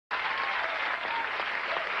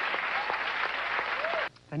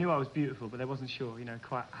They knew I was beautiful, but they wasn't sure, you know,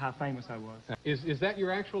 quite how famous I was. Is that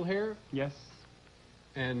your actual hair? Yes.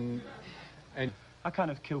 And I kind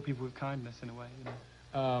of kill people with kindness in a way, you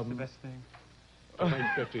know. It's the best thing. late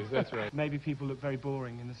 50s, that's right. Maybe people look very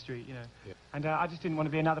boring in the street, you know. Yeah. And I just didn't want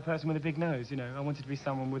to be another person with a big nose, you know. I wanted to be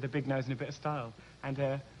someone with a big nose and a bit of style. And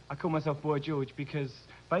I call myself Boy George because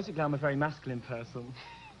basically I'm a very masculine person.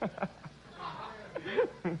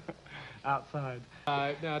 Outside.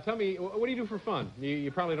 Now, tell me, what do you do for fun?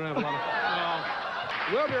 You probably don't have a lot of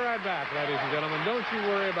fun. Well, we'll be right back, ladies and gentlemen. Don't you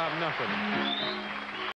worry about nothing.